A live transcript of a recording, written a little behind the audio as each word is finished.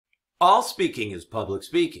All speaking is public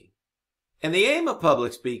speaking. And the aim of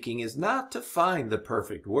public speaking is not to find the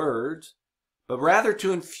perfect words, but rather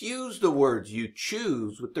to infuse the words you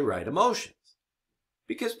choose with the right emotions.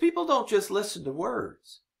 Because people don't just listen to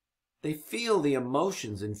words. They feel the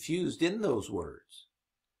emotions infused in those words.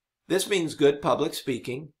 This means good public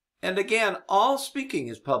speaking, and again, all speaking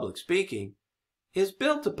is public speaking, is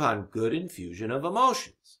built upon good infusion of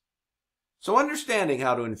emotions. So understanding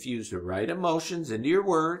how to infuse the right emotions into your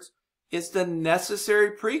words is the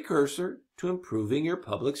necessary precursor to improving your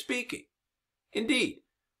public speaking. Indeed,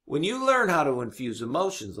 when you learn how to infuse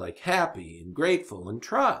emotions like happy and grateful and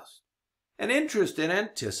trust, and interest and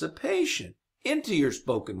anticipation into your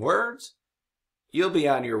spoken words, you'll be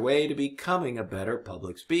on your way to becoming a better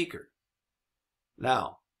public speaker.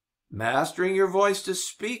 Now, mastering your voice to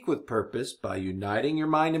speak with purpose by uniting your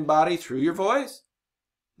mind and body through your voice,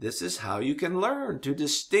 this is how you can learn to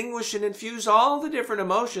distinguish and infuse all the different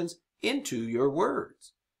emotions into your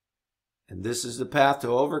words. And this is the path to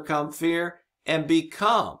overcome fear and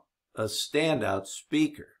become a standout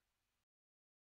speaker.